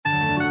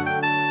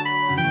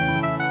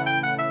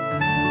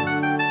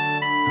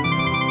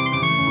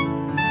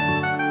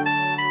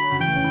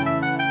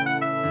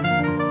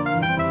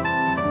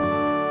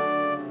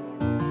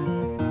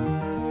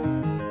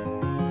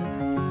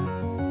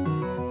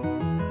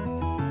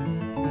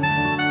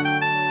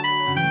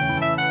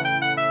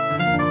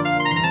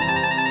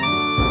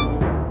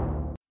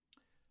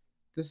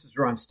This is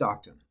Ron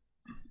Stockton.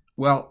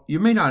 Well, you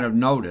may not have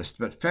noticed,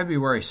 but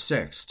February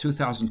 6,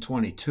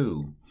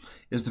 2022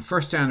 is the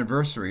first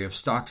anniversary of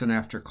Stockton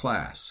After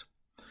Class.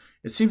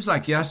 It seems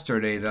like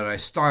yesterday that I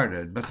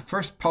started, but the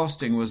first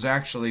posting was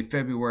actually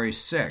February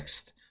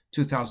 6th,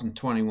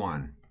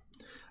 2021.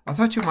 I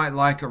thought you might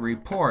like a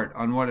report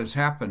on what has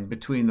happened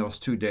between those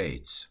two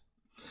dates.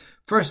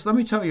 First, let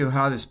me tell you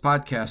how this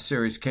podcast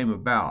series came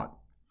about.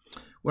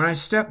 When I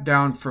stepped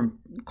down from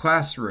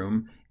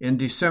classroom in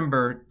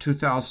December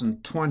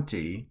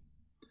 2020,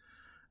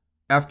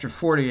 after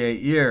 48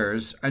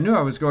 years, I knew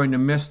I was going to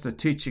miss the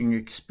teaching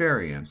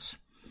experience.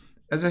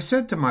 As I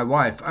said to my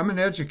wife, I'm an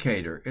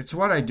educator. It's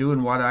what I do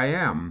and what I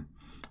am.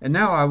 And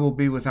now I will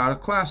be without a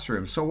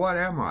classroom, so what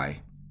am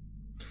I?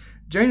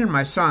 Jane and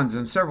my sons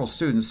and several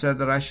students said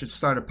that I should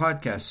start a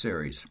podcast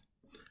series.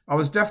 I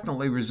was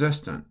definitely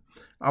resistant.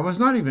 I was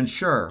not even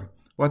sure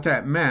what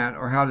that meant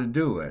or how to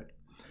do it.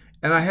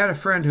 And I had a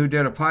friend who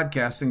did a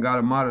podcast and got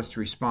a modest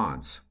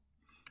response.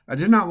 I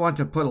did not want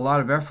to put a lot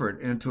of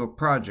effort into a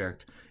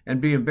project and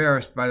be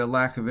embarrassed by the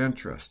lack of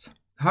interest.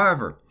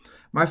 However,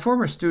 my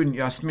former student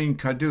Yasmin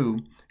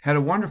Kadu had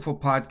a wonderful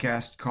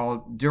podcast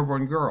called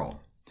Dearborn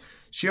Girl.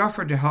 She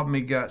offered to help me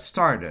get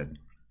started.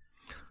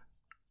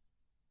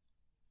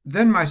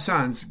 Then my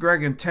sons,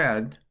 Greg and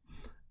Ted,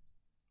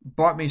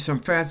 bought me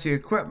some fancy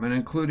equipment,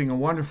 including a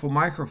wonderful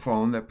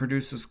microphone that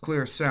produces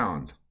clear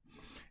sound.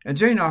 And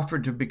Jane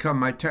offered to become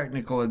my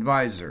technical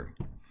advisor.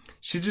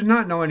 She did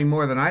not know any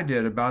more than I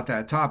did about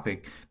that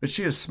topic, but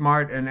she is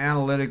smart and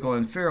analytical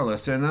and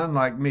fearless, and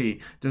unlike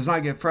me, does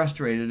not get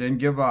frustrated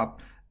and give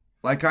up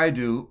like I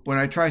do when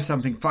I try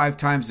something 5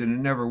 times and it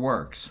never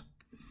works.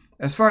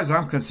 As far as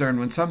I'm concerned,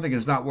 when something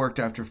has not worked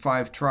after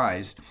 5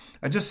 tries,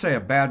 I just say a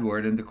bad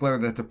word and declare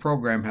that the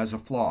program has a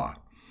flaw.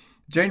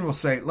 Jane will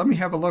say, "Let me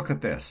have a look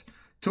at this,"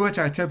 to which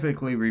I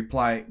typically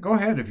reply, "Go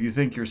ahead if you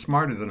think you're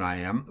smarter than I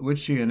am," which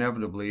she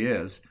inevitably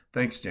is.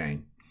 Thanks,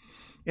 Jane.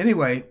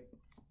 Anyway,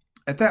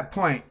 at that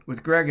point,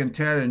 with Greg and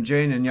Ted and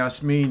Jane and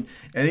Yasmin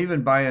and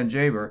even Bayan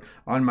Jaber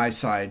on my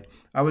side,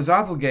 I was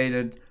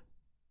obligated.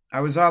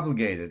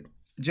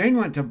 Jane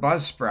went to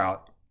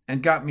Buzzsprout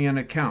and got me an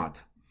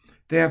account.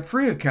 They have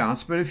free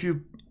accounts, but if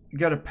you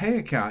get a pay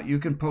account, you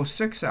can post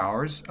 6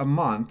 hours a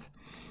month,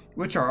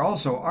 which are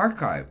also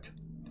archived.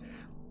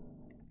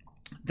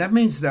 That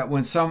means that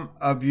when some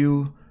of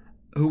you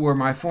who were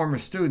my former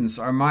students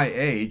are my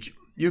age,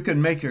 you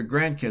can make your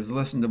grandkids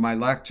listen to my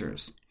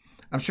lectures.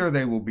 I'm sure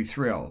they will be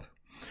thrilled.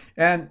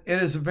 And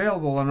it is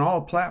available on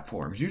all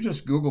platforms. You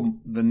just Google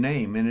the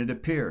name and it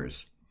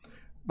appears.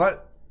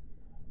 But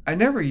I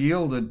never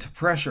yielded to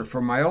pressure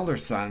from my older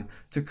son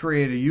to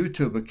create a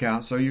YouTube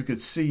account so you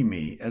could see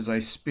me as I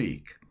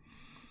speak.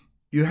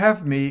 You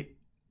have me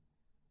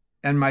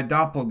and my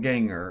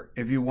doppelganger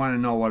if you want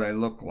to know what I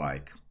look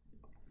like.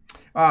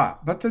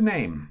 But the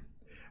name.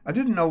 I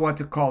didn't know what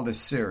to call this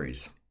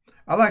series.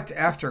 I liked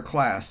After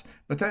Class,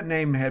 but that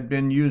name had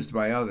been used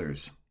by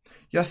others.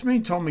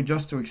 Yasmin told me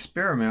just to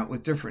experiment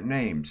with different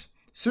names.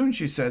 Soon,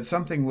 she said,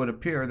 something would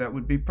appear that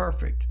would be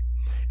perfect.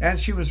 And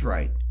she was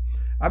right.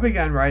 I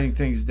began writing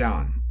things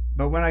down.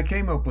 But when I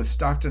came up with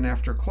Stockton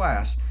After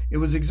Class, it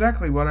was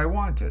exactly what I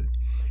wanted.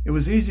 It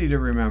was easy to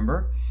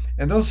remember,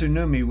 and those who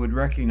knew me would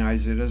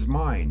recognize it as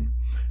mine.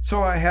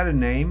 So I had a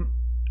name,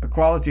 a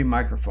quality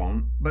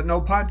microphone, but no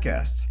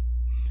podcasts.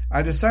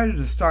 I decided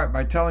to start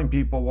by telling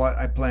people what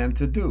I planned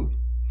to do.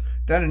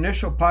 That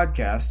initial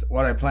podcast,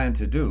 What I Planned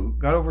to Do,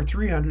 got over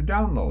 300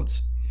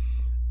 downloads.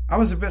 I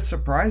was a bit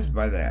surprised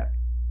by that,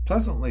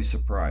 pleasantly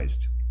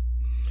surprised.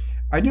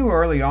 I knew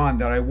early on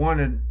that I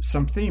wanted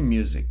some theme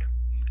music.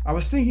 I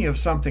was thinking of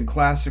something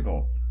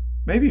classical,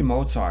 maybe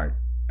Mozart.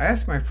 I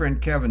asked my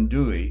friend Kevin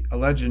Dewey, a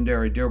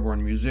legendary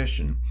Dearborn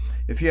musician,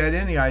 if he had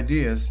any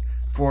ideas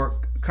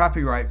for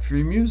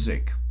copyright-free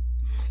music.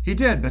 He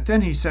did, but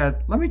then he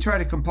said, "Let me try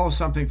to compose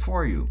something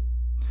for you."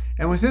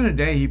 And within a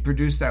day, he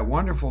produced that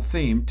wonderful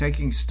theme,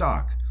 Taking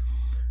Stock.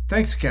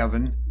 Thanks,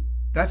 Kevin.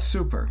 That's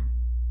super.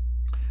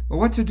 But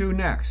what to do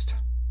next?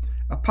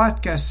 A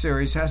podcast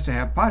series has to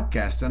have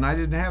podcasts, and I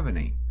didn't have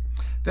any.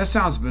 That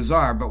sounds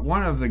bizarre, but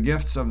one of the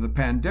gifts of the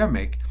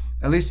pandemic,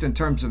 at least in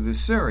terms of this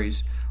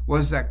series,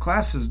 was that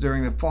classes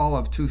during the fall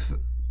of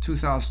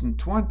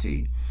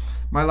 2020,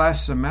 my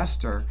last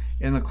semester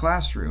in the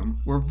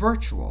classroom, were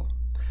virtual.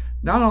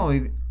 Not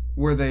only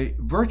were they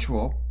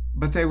virtual,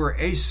 but they were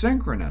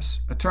asynchronous,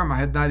 a term I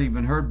had not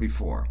even heard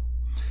before.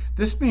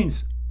 This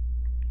means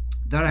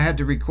that I had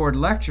to record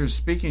lectures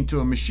speaking to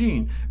a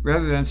machine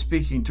rather than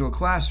speaking to a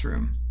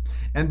classroom.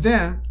 And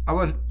then I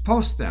would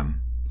post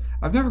them.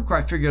 I've never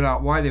quite figured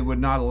out why they would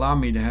not allow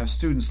me to have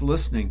students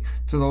listening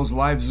to those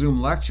live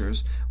Zoom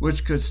lectures,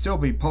 which could still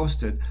be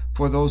posted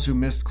for those who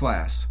missed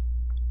class.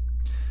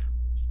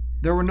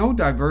 There were no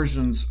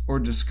diversions or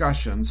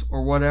discussions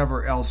or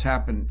whatever else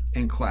happened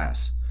in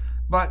class.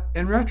 But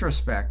in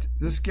retrospect,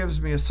 this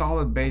gives me a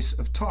solid base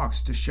of talks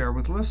to share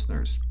with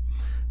listeners.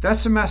 That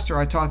semester,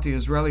 I taught the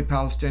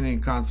Israeli-Palestinian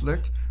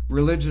conflict,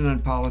 religion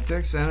and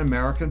politics, and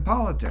American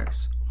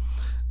politics.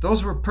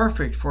 Those were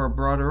perfect for a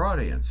broader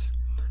audience.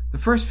 The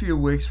first few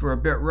weeks were a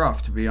bit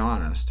rough, to be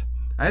honest.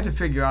 I had to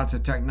figure out the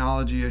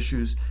technology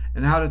issues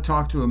and how to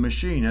talk to a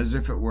machine as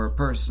if it were a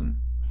person.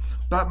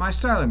 But my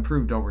style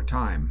improved over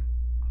time.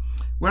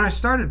 When I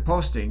started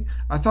posting,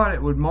 I thought I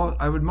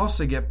would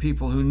mostly get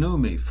people who knew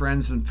me,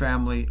 friends and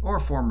family, or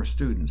former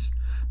students.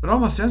 But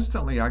almost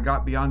instantly I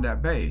got beyond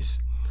that base.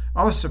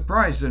 I was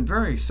surprised and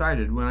very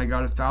excited when I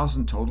got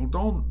 1,000 total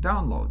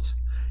downloads.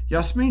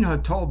 Yasmin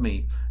had told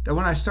me that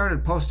when I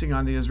started posting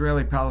on the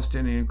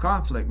Israeli-Palestinian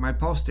conflict, my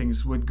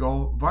postings would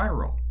go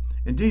viral.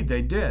 Indeed,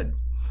 they did.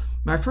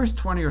 My first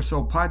 20 or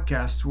so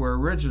podcasts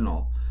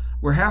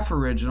were half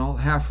original,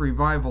 half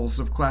revivals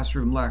of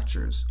classroom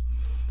lectures.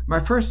 My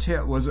first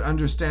hit was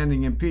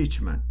Understanding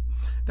Impeachment.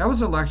 That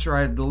was a lecture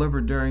I had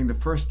delivered during the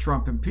first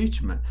Trump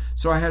impeachment,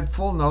 so I had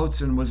full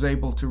notes and was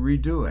able to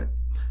redo it.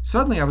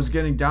 Suddenly I was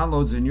getting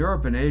downloads in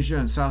Europe and Asia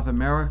and South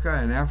America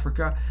and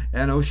Africa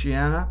and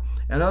Oceania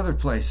and other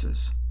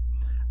places.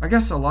 I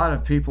guess a lot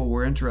of people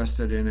were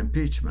interested in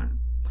impeachment.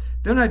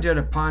 Then I did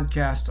a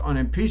podcast on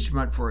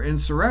impeachment for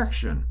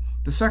insurrection,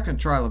 the second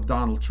trial of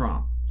Donald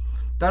Trump.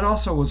 That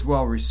also was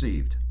well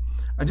received.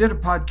 I did a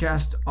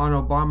podcast on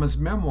Obama's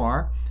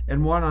memoir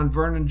and one on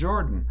Vernon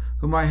Jordan,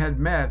 whom I had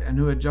met and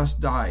who had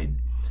just died,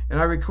 and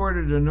I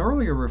recorded an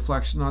earlier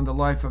reflection on the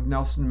life of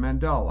Nelson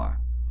Mandela.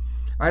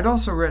 I had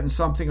also written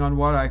something on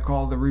what I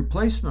call the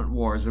replacement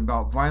wars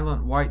about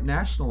violent white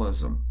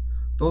nationalism.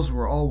 Those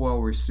were all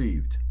well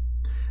received.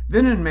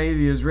 Then in May,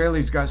 the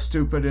Israelis got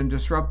stupid and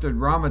disrupted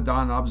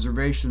Ramadan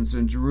observations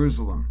in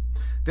Jerusalem.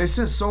 They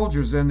sent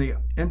soldiers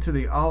into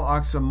the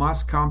Al-Aqsa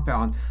Mosque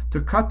compound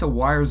to cut the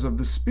wires of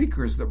the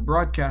speakers that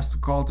broadcast the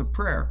call to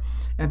prayer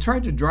and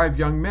tried to drive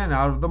young men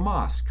out of the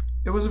mosque.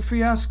 It was a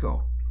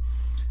fiasco.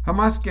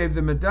 Hamas gave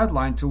them a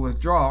deadline to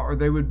withdraw or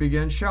they would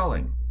begin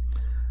shelling.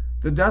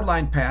 The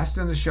deadline passed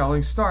and the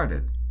shelling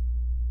started.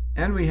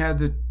 And we had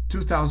the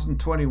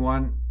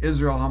 2021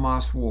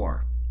 Israel-Hamas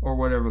war, or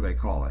whatever they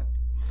call it.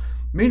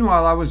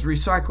 Meanwhile, I was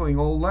recycling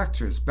old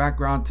lectures,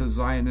 Background to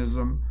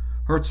Zionism,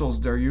 Herzl's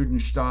Der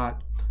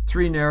Judenstaat,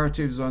 3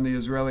 narratives on the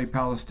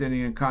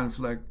Israeli-Palestinian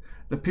conflict,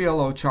 the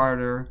PLO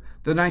Charter,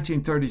 the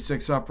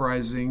 1936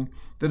 Uprising,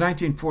 the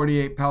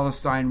 1948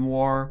 Palestine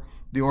War,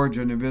 the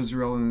origin of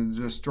Israel and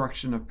the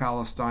destruction of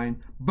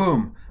Palestine.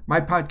 Boom!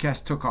 My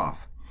podcast took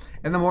off.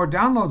 And the more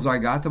downloads I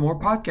got, the more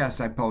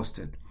podcasts I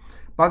posted.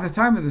 By the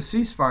time of the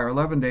ceasefire,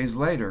 11 days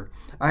later,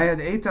 I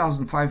had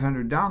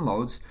 8,500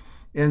 downloads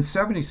in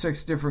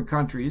 76 different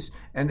countries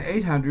and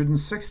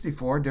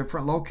 864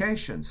 different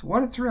locations.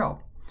 What a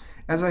thrill!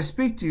 As I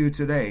speak to you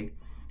today,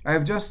 I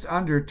have just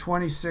under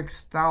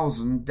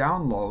 26,000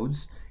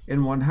 downloads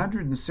in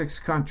 106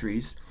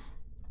 countries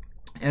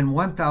and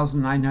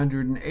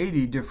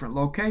 1,980 different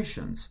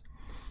locations.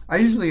 I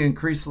usually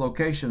increase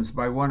locations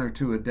by 1 or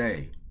 2 a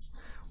day.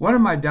 One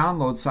of my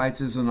download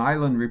sites is an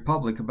island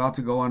republic about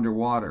to go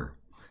underwater.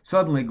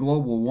 Suddenly,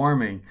 global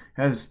warming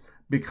has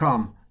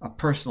become a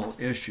personal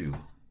issue.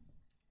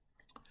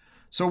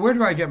 So where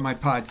do I get my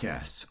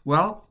podcasts?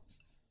 Well,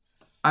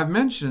 I've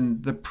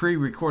mentioned the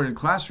pre-recorded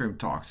classroom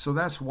talks, so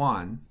that's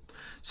one.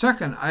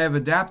 Second, I have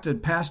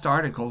adapted past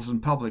articles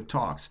and public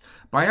talks.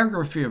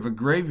 Biography of a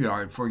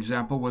Graveyard, for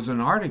example, was an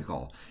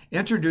article.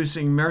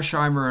 Introducing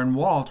Mearsheimer and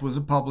Walt was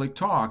a public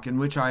talk in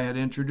which I had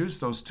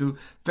introduced those 2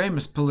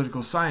 famous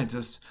political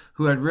scientists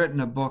who had written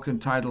a book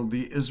entitled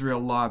The Israel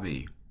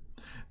Lobby.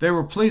 They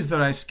were pleased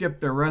that I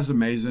skipped their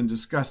resumes and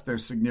discussed their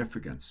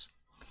significance.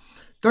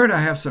 Third,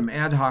 I have some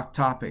ad hoc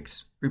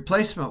topics.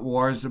 Replacement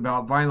wars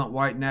about violent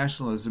white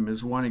nationalism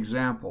is one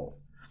example,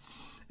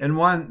 and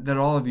one that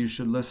all of you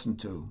should listen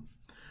to.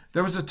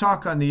 There was a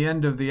talk on the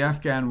end of the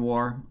Afghan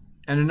war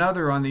and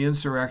another on the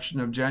insurrection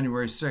of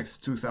January 6,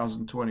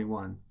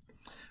 2021.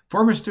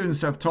 Former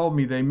students have told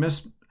me they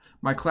miss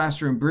my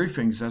classroom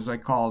briefings, as I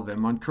call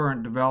them, on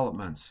current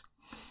developments.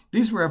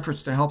 These were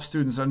efforts to help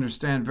students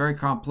understand very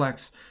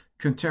complex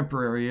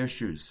contemporary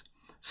issues.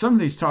 Some of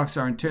these talks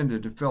are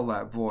intended to fill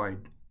that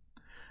void.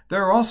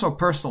 There are also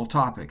personal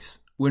topics.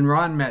 When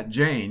Ron Met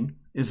Jane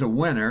is a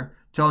winner,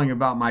 telling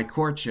about my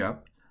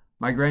courtship.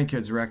 My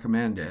grandkids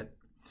recommend it.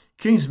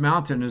 Kings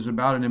Mountain is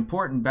about an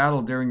important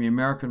battle during the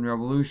American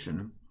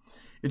Revolution.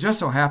 It just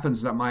so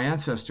happens that my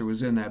ancestor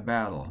was in that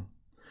battle.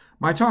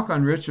 My talk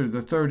on Richard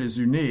III is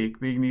unique,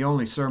 being the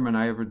only sermon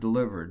I ever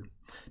delivered.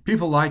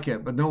 People like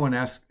it, but no one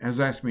has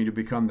asked me to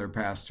become their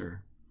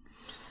pastor.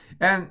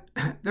 And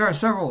there are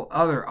several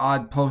other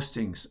odd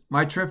postings.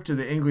 My trip to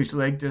the English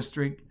Lake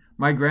District,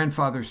 my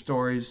grandfather's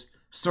stories,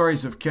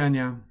 stories of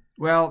Kenya.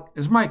 Well,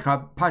 it's my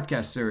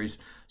podcast series,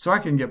 so I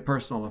can get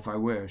personal if I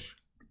wish.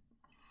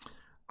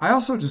 I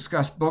also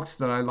discuss books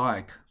that I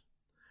like.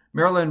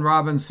 Marilynne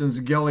Robinson's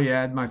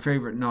Gilead, my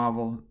favorite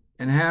novel,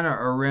 and Hannah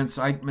Arendt's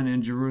Eichmann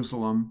in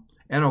Jerusalem,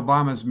 and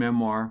Obama's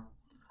memoir.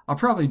 I'll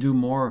probably do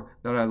more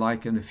that I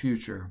like in the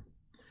future.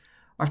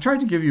 I've tried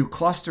to give you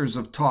clusters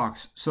of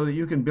talks so that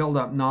you can build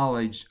up a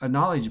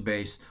knowledge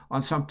base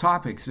on some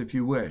topics if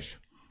you wish.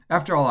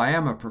 After all, I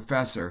am a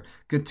professor,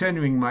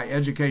 continuing my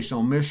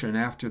educational mission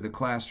after the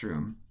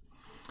classroom.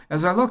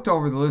 As I looked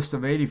over the list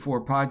of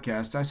 84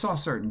 podcasts, I saw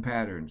certain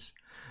patterns.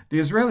 The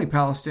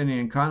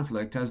Israeli-Palestinian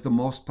conflict has the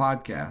most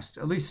podcasts,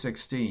 at least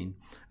 16,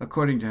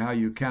 according to how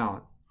you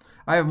count.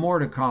 I have more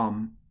to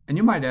come, and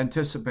you might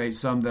anticipate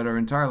some that are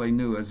entirely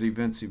new as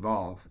events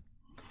evolve.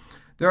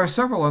 There are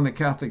several on the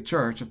Catholic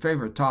Church, a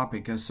favorite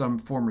topic, as some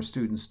former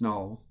students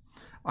know.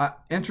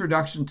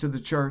 Introduction to the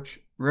Church,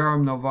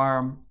 Rerum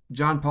Novarum,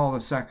 John Paul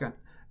II,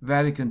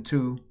 Vatican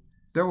II.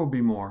 There will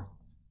be more.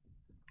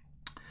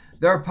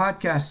 There are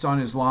podcasts on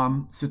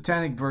Islam,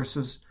 satanic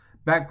verses,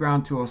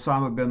 background to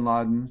Osama bin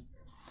Laden,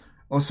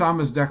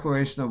 Osama's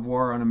declaration of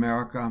war on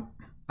America.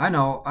 I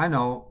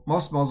know,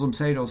 most Muslims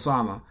hate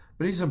Osama,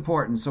 but he's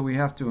important, so we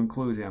have to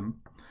include him.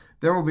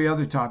 There will be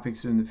other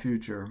topics in the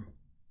future.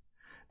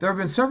 There have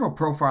been several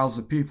profiles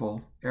of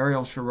people: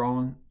 Ariel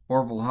Sharon,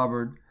 Orville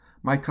Hubbard,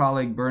 my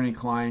colleague Bernie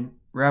Klein,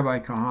 Rabbi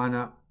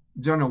Kahana,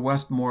 General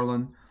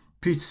Westmoreland,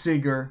 Pete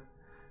Seeger,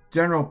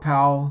 General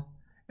Powell,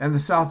 and the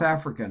South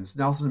Africans,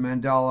 Nelson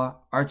Mandela,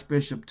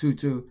 Archbishop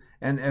Tutu,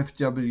 and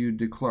F.W.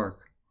 de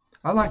Klerk.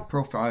 I like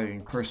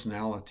profiling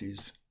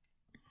personalities,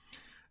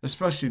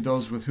 especially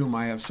those with whom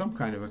I have some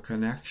kind of a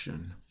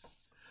connection.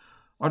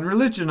 On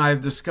religion, I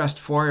have discussed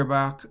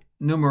Feuerbach,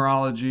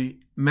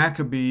 numerology,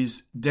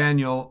 Maccabees,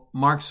 Daniel,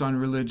 Marx on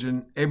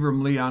religion,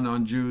 Abraham Leon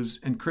on Jews,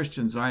 and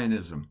Christian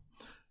Zionism.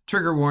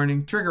 Trigger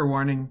warning, trigger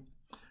warning.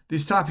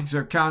 These topics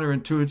are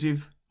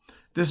counterintuitive.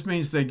 This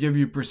means they give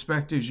you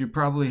perspectives you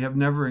probably have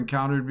never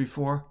encountered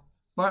before,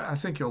 but I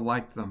think you'll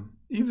like them,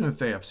 even if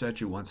they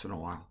upset you once in a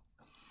while.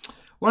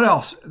 What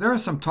else? There are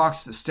some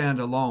talks that stand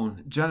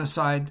alone: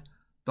 genocide,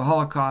 the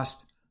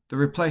Holocaust, the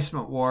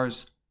replacement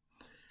wars,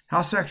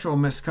 how sexual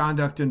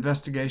misconduct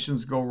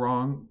investigations go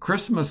wrong,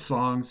 Christmas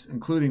songs,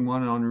 including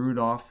one on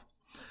Rudolph.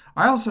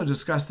 I also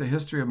discussed the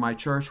history of my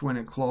church when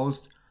it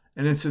closed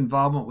and its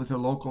involvement with the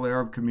local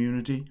Arab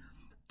community.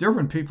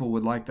 Durban people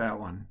would like that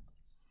one.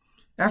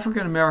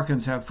 African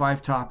Americans have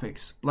 5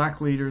 topics: Black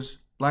leaders,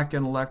 Black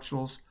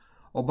intellectuals,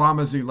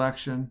 Obama's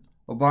election,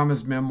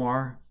 Obama's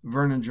memoir,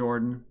 Vernon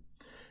Jordan.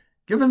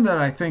 Given that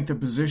I think the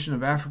position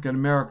of African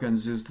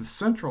Americans is the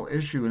central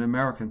issue in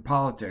American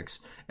politics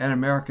and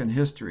American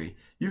history,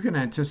 you can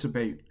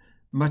anticipate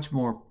much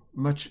more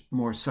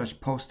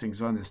such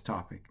postings on this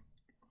topic.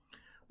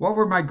 What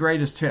were my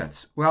greatest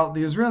hits? Well,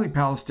 the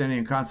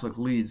Israeli-Palestinian conflict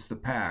leads the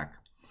pack.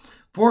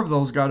 4 of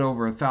those got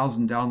over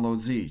 1,000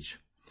 downloads each.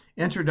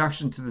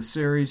 Introduction to the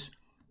series,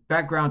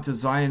 background to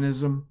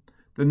Zionism,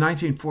 the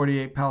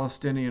 1948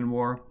 Palestinian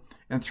War,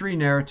 and 3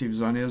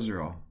 narratives on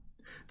Israel.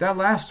 That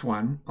last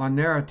one, on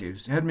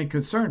narratives, had me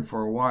concerned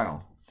for a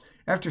while.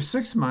 After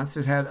 6 months,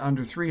 it had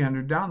under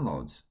 300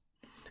 downloads.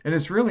 And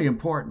it's really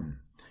important.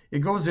 It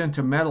goes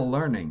into meta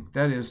learning,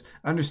 that is,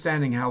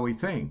 understanding how we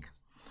think.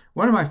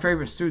 One of my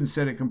favorite students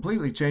said it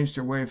completely changed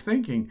her way of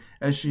thinking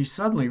as she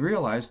suddenly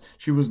realized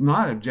she was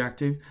not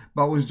objective,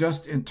 but was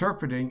just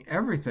interpreting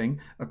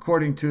everything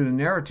according to the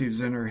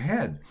narratives in her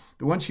head,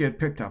 the ones she had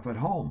picked up at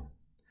home.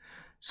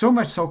 So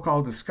much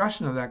so-called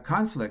discussion of that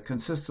conflict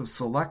consists of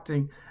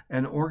selecting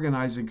and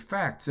organizing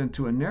facts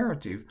into a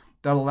narrative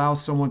that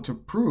allows someone to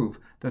prove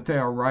that they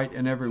are right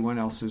and everyone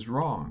else is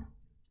wrong.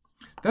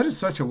 That is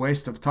such a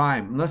waste of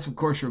time, unless of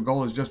course your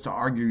goal is just to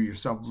argue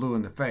yourself blue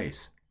in the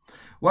face.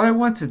 What I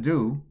want to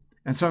do,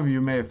 and some of you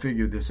may have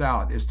figured this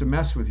out, is to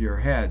mess with your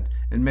head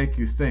and make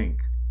you think.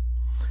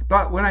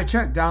 But when I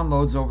checked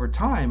downloads over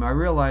time, I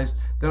realized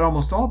that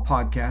almost all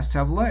podcasts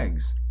have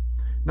legs.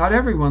 Not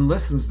everyone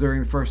listens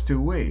during the first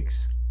 2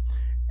 weeks.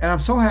 And I'm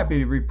so happy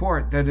to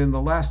report that in the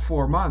last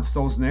 4 months,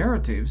 those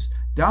narratives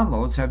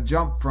downloads have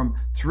jumped from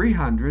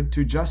 300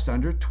 to just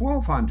under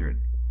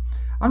 1,200.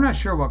 I'm not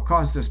sure what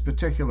caused this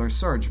particular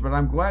surge, but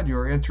I'm glad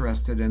you're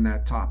interested in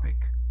that topic.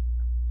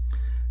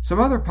 Some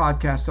other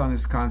podcasts on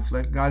this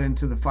conflict got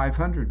into the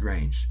 500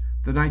 range: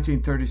 the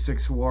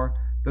 1936 War,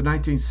 the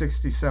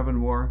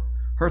 1967 War,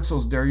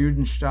 Herzl's Der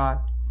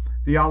Judenstaat,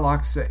 the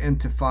Al-Aqsa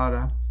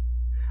Intifada.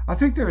 I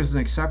think there is an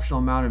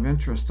exceptional amount of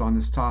interest on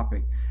this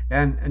topic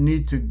and a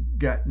need to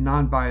get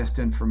non-biased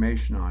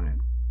information on it.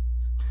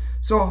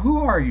 So who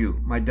are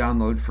you, my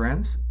download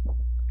friends?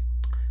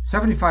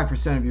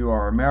 75% of you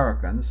are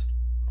Americans,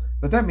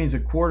 but that means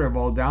 1/4 of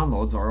all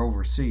downloads are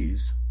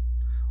overseas.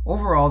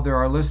 Overall, there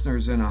are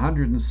listeners in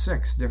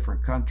 106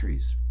 different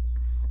countries.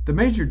 The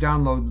major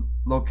download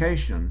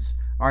locations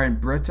are in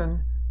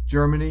Britain,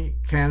 Germany,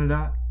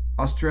 Canada,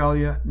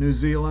 Australia, New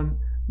Zealand,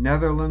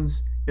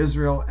 Netherlands,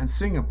 Israel, and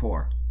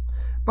Singapore.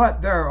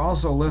 But there are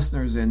also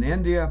listeners in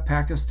India,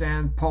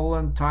 Pakistan,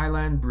 Poland,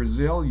 Thailand,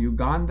 Brazil,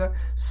 Uganda,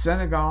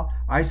 Senegal,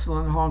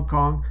 Iceland, Hong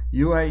Kong,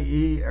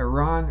 UAE,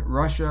 Iran,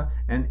 Russia,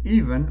 and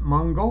even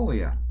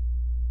Mongolia.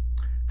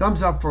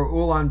 Thumbs up for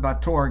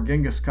Ulaanbaatar,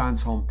 Genghis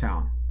Khan's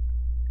hometown.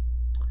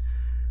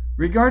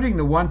 Regarding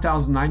the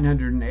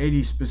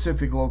 1,980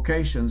 specific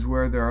locations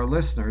where there are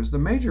listeners, the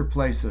major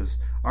places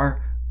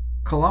are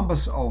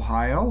Columbus,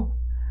 Ohio,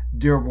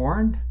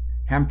 Dearborn,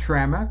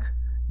 Hamtramck,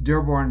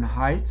 Dearborn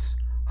Heights,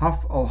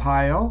 Huff,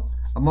 Ohio,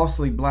 a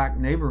mostly black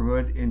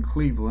neighborhood in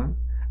Cleveland,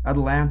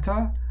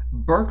 Atlanta,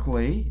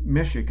 Berkeley,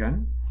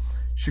 Michigan,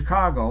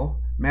 Chicago,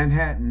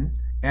 Manhattan,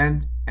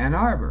 and Ann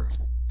Arbor.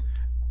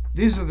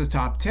 These are the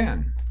top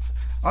 10.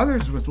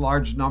 Others with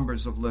large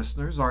numbers of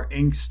listeners are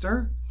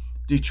Inkster,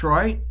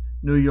 Detroit,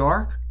 New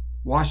York,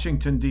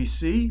 Washington,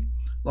 D.C.,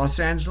 Los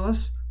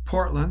Angeles,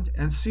 Portland,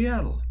 and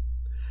Seattle.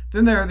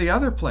 Then there are the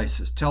other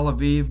places, Tel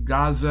Aviv,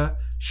 Gaza,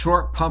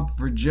 Short Pump,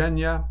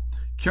 Virginia,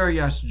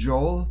 Kiryas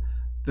Joel,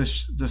 the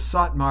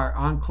Satmar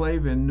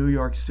Enclave in New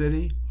York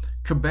City,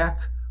 Quebec,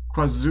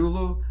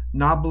 KwaZulu,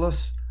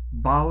 Nablus,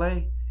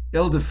 Bale,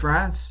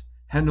 Ile-de-France,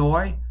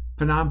 Hanoi,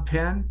 Phnom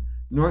Penh,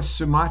 North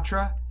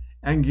Sumatra,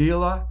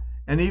 Anguilla,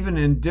 and even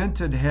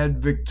Indented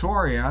Head,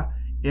 Victoria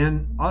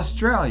in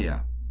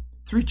Australia.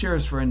 3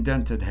 cheers for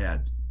Indented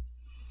Head.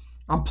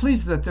 I'm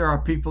pleased that there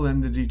are people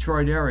in the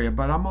Detroit area,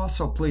 but I'm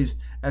also pleased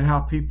at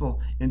how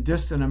people in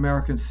distant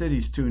American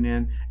cities tune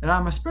in, and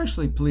I'm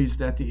especially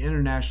pleased at the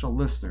international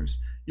listeners.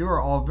 You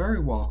are all very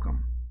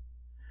welcome.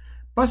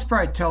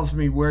 Buzzsprout tells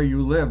me where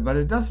you live, but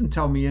it doesn't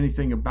tell me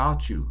anything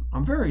about you.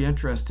 I'm very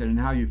interested in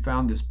how you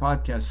found this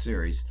podcast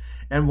series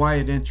and why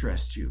it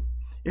interests you.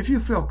 If you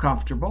feel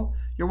comfortable,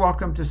 you're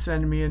welcome to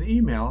send me an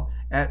email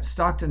at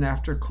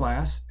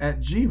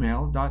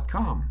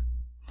stocktonafterclass@gmail.com.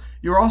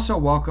 You're also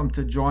welcome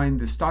to join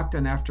the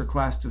Stockton After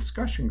Class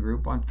discussion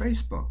group on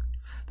Facebook.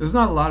 There's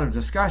not a lot of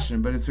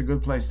discussion, but it's a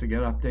good place to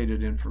get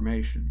updated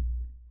information.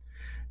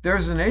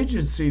 There's an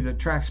agency that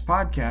tracks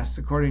podcasts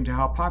according to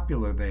how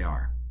popular they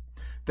are.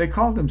 They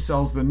call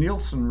themselves the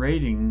Nielsen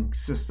rating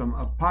system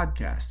of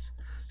podcasts.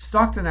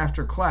 Stockton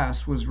After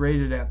Class was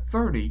rated at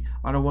 30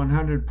 on a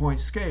 100-point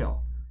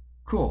scale.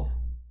 Cool.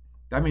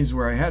 That means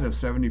we're ahead of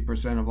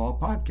 70% of all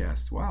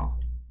podcasts. Wow.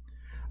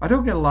 I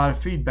don't get a lot of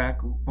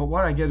feedback, but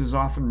what I get is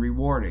often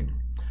rewarding.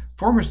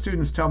 Former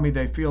students tell me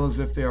they feel as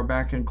if they are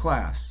back in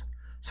class.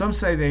 Some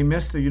say they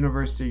miss the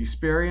university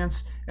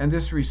experience, and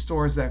this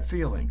restores that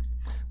feeling.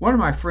 One of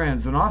my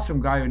friends, an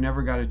awesome guy who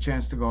never got a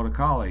chance to go to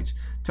college,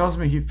 tells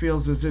me he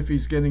feels as if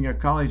he's getting a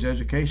college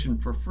education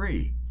for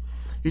free.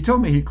 He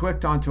told me he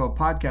clicked onto a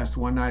podcast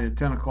one night at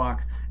 10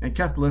 o'clock and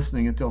kept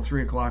listening until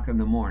 3 o'clock in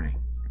the morning.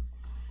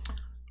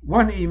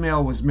 One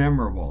email was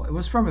memorable. It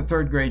was from a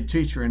 3rd grade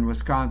teacher in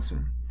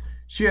Wisconsin.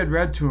 She had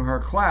read to her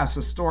class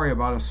a story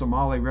about a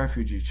Somali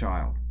refugee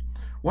child.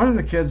 One of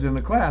the kids in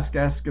the class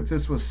asked if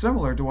this was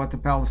similar to what the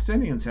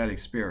Palestinians had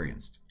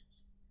experienced.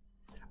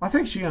 I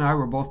think she and I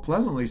were both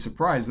pleasantly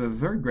surprised that a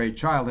 3rd grade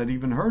child had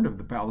even heard of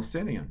the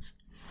Palestinians.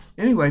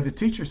 Anyway, the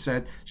teacher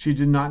said she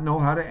did not know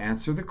how to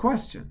answer the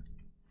question.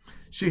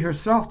 She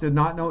herself did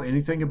not know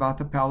anything about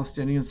the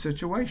Palestinian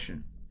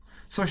situation,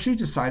 so she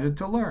decided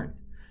to learn.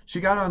 She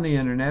got on the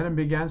internet and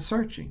began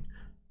searching.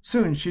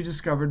 Soon she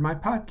discovered my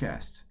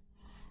podcast.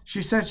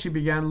 She said she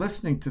began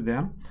listening to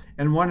them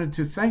and wanted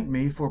to thank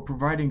me for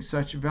providing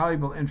such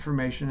valuable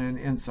information and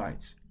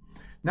insights.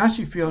 Now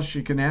she feels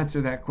she can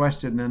answer that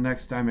question the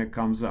next time it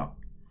comes up.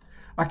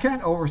 I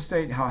can't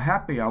overstate how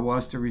happy I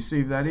was to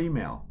receive that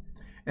email,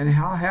 and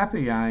how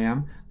happy I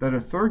am that a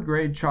 3rd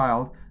grade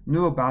child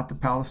knew about the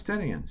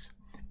Palestinians,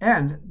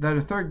 and that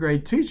a 3rd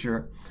grade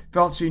teacher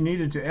felt she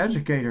needed to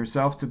educate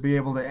herself to be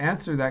able to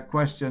answer that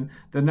question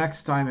the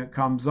next time it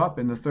comes up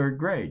in the 3rd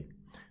grade.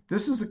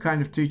 This is the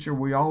kind of teacher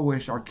we all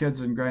wish our kids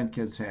and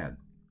grandkids had.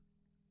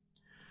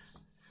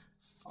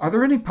 Are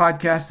there any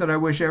podcasts that I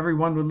wish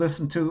everyone would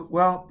listen to?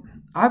 Well,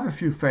 I have a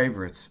few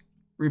favorites.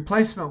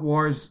 Replacement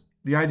Wars,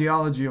 The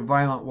Ideology of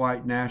Violent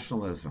White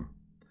Nationalism.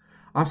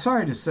 I'm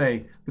sorry to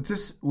say, but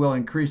this will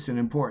increase in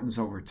importance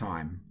over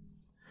time.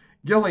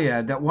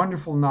 Gilead, that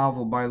wonderful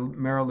novel by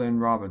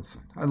Marilynne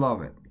Robinson. I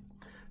love it.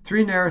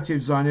 3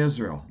 narratives on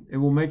Israel. It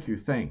will make you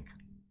think.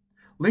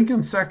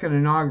 Lincoln's second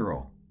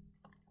inaugural.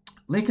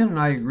 Lincoln and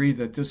I agree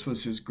that this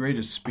was his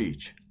greatest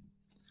speech.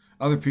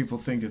 Other people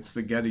think it's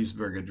the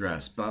Gettysburg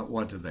Address, but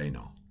what do they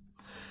know?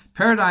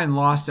 Paradigm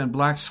Lost and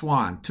Black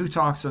Swan, 2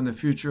 talks on the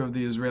future of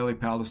the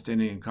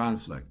Israeli-Palestinian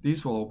conflict.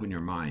 These will open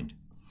your mind.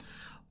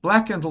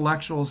 Black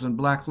intellectuals and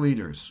black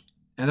leaders,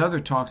 and other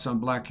talks on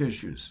black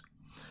issues.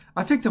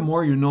 I think the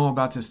more you know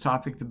about this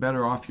topic, the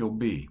better off you'll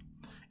be.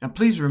 And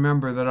please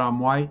remember that I'm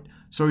white,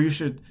 so you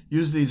should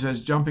use these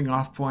as jumping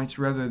off points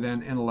rather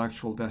than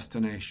intellectual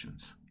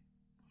destinations.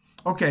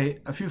 Okay,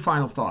 a few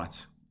final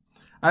thoughts.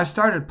 I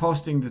started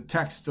posting the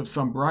texts of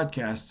some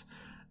broadcasts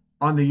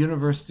on the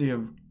University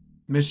of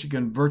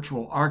Michigan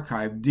Virtual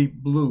Archive,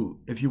 Deep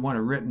Blue, if you want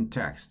a written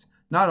text.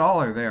 Not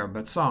all are there,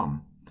 but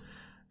some.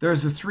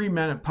 There's a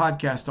 3-minute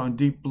podcast on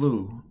Deep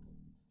Blue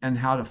and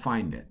how to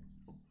find it.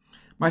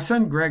 My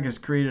son Greg has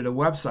created a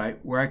website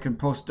where I can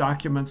post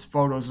documents,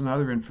 photos, and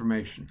other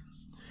information.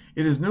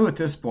 It is new at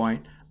this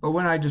point, but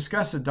when I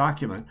discuss a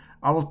document,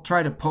 I will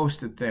try to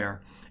post it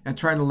there and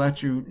try to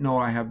let you know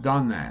I have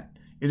done that.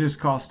 It is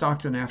called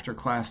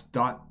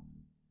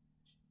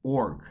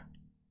StocktonAfterClass.org.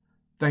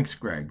 Thanks,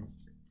 Greg.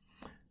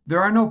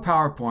 There are no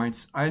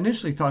PowerPoints. I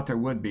initially thought there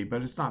would be,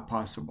 but it's not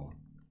possible.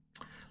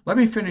 Let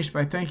me finish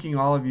by thanking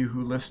all of you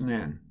who listen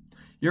in.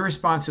 Your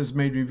response has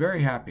made me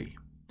very happy.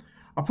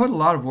 I put a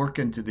lot of work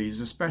into these,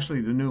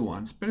 especially the new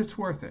ones, but it's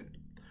worth it.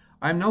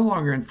 I'm no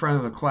longer in front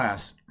of the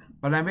class,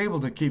 but I'm able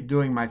to keep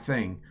doing my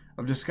thing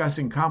of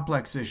discussing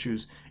complex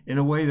issues in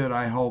a way that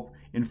I hope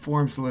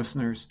informs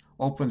listeners,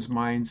 opens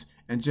minds,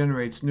 and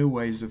generates new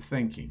ways of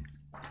thinking.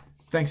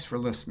 Thanks for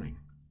listening.